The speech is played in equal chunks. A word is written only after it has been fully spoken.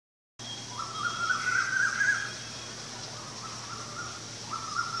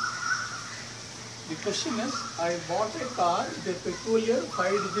The question is, I bought a car with a peculiar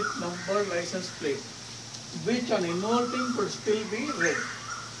 5-digit number license plate, which on inverting could still be read.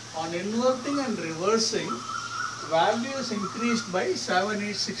 On inverting and reversing, value is increased by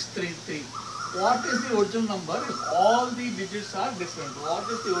 78633. What is the original number if all the digits are different? What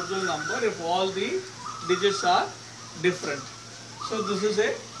is the original number if all the digits are different? So this is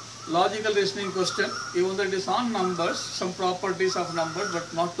a logical reasoning question. Even though it is on numbers, some properties of numbers,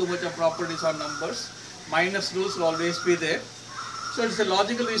 but not too much of properties on numbers. Minus rules will always be there. So it's a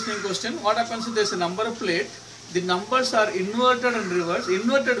logical reasoning question. What happens if there is a number plate? The numbers are inverted and reversed.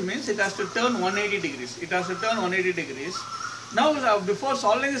 Inverted means it has to turn 180 degrees. It has to turn 180 degrees. Now before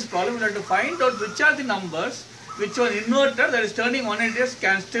solving this problem, we have to find out which are the numbers which are inverted, that is turning 180 degrees,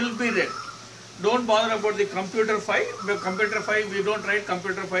 can still be read. Don't bother about the computer file. Computer file, we don't write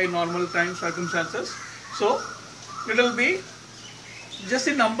computer file in normal time circumstances. So it will be just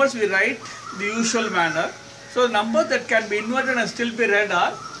the numbers we write the usual manner. So the numbers that can be inverted and still be read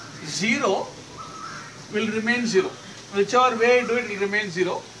are 0 will remain 0. Whichever way you do it, it will remain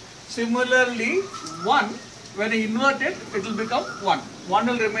 0. Similarly, 1, when you invert it, it will become 1. 1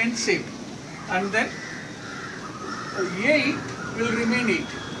 will remain same. And then 8 will remain 8.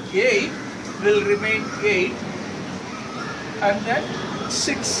 8 will remain 8. And then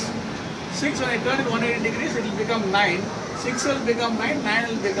 6. 6, when I turn it 180 degrees, it will become 9. 6 will become 9, 9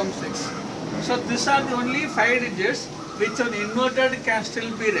 will become 6. So these are the only 5 digits which on inverted can still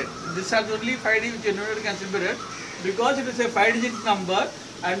be read. These are the only 5 digits which inverted can still be read. Because it is a 5-digit number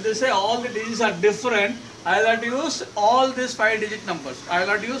and they say all the digits are different, I will have to use all these 5-digit numbers. I will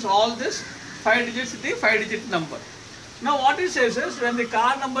have to use all these 5 digits with the 5-digit number. Now what it says is, when the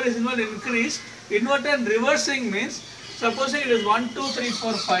car number is increased, inverted and reversing means, supposing it is 1, 2, 3,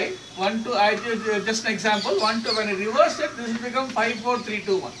 4, 5. 1, 2, just an example, 1, 2, when I reverse it, this will become 5, 4, 3,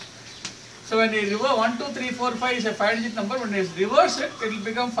 2, 1. So when you reverse 1, 2, 3, 4, 5 is a 5-digit number, when you reverse it, it will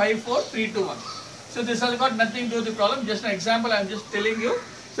become 5, 4, 3, 2, 1. So this has got nothing to do with the problem, just an example I am just telling you.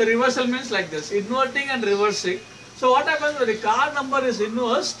 So reversal means like this, inverting and reversing. So what happens when the car number is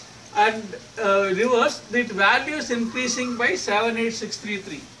inversed and reversed, the value is increasing by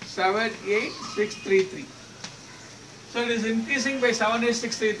 78633. 78633. So it is increasing by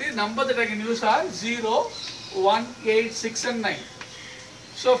 78633. Number that I can use are 0, 1, 8, 6 and 9.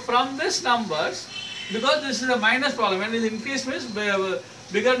 So from this numbers, because this is a minus problem, when it is increased means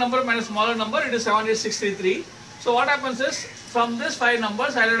bigger number minus smaller number, it is 78633. So what happens is, from this 5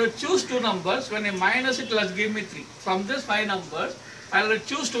 numbers, I will have to choose 2 numbers. When I minus it, will give me 3. From this 5 numbers, I will have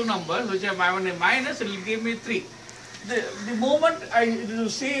to choose 2 numbers, which when I minus, it will give me 3. The moment I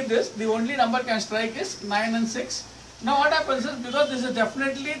see this, the only number can strike is 9 and 6. Now what happens is, because this is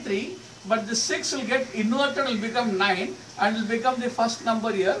definitely 3, but the 6 will get inverted, will become 9 and will become the first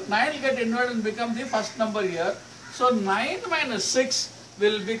number here. 9 will get inverted and become the first number here. So 9 minus 6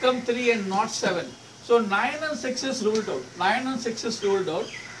 will become 3 and not 7. So 9 and 6 is ruled out. 9 and 6 is ruled out.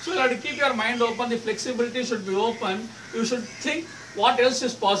 So you have to keep your mind open. The flexibility should be open. You should think what else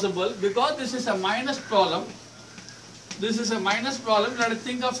is possible. Because this is a minus problem. This is a minus problem. You have to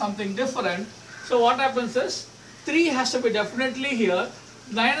think of something different. So what happens is, 3 has to be definitely here.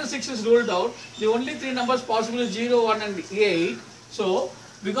 9 and 6 is ruled out. The only 3 numbers possible is 0, 1 and 8. So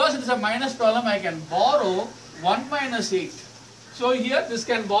because it is a minus problem, I can borrow 1 minus 8. So here this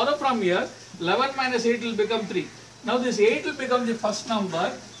can borrow from here. 11 minus 8 will become 3. Now this 8 will become the first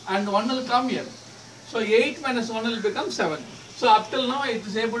number and 1 will come here. So 8 minus 1 will become 7. So up till now it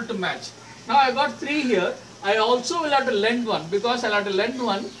is able to match. Now I got 3 here. I also will have to lend 1, because I will have to lend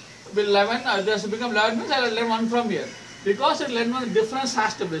 1 with 11. This will become 11 means I will lend 1 from here. Because I lend 1, the difference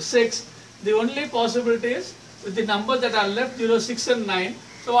has to be 6. The only possibility is with the numbers that are left, 0, 6 and 9.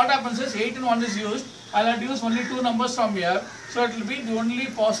 So what happens is 8 and 1 is used. I will have to use only 2 numbers from here. So it will be the only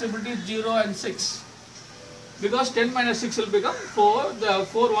possibility 0 and 6. Because 10 minus 6 will become 4. The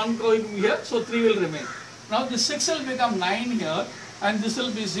 4, 1 going here. So 3 will remain. Now this 6 will become 9 here. And this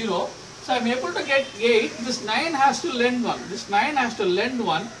will be 0. So I am able to get 8. This 9 has to lend 1. This 9 has to lend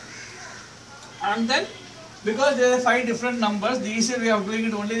 1. And then, because there are 5 different numbers, the easier way of doing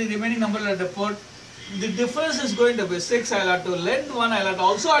it, only the remaining number will have to put. The difference is going to be 6. I will have to lend 1. I will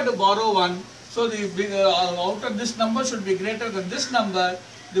also have to borrow 1. So the out of this number should be greater than this number.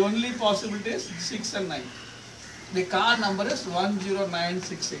 The only possibility is 6 and 9. The car number is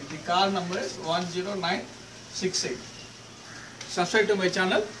 10968. The car number is 10968. Subscribe to my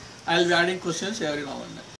channel. I will be adding questions every now and then.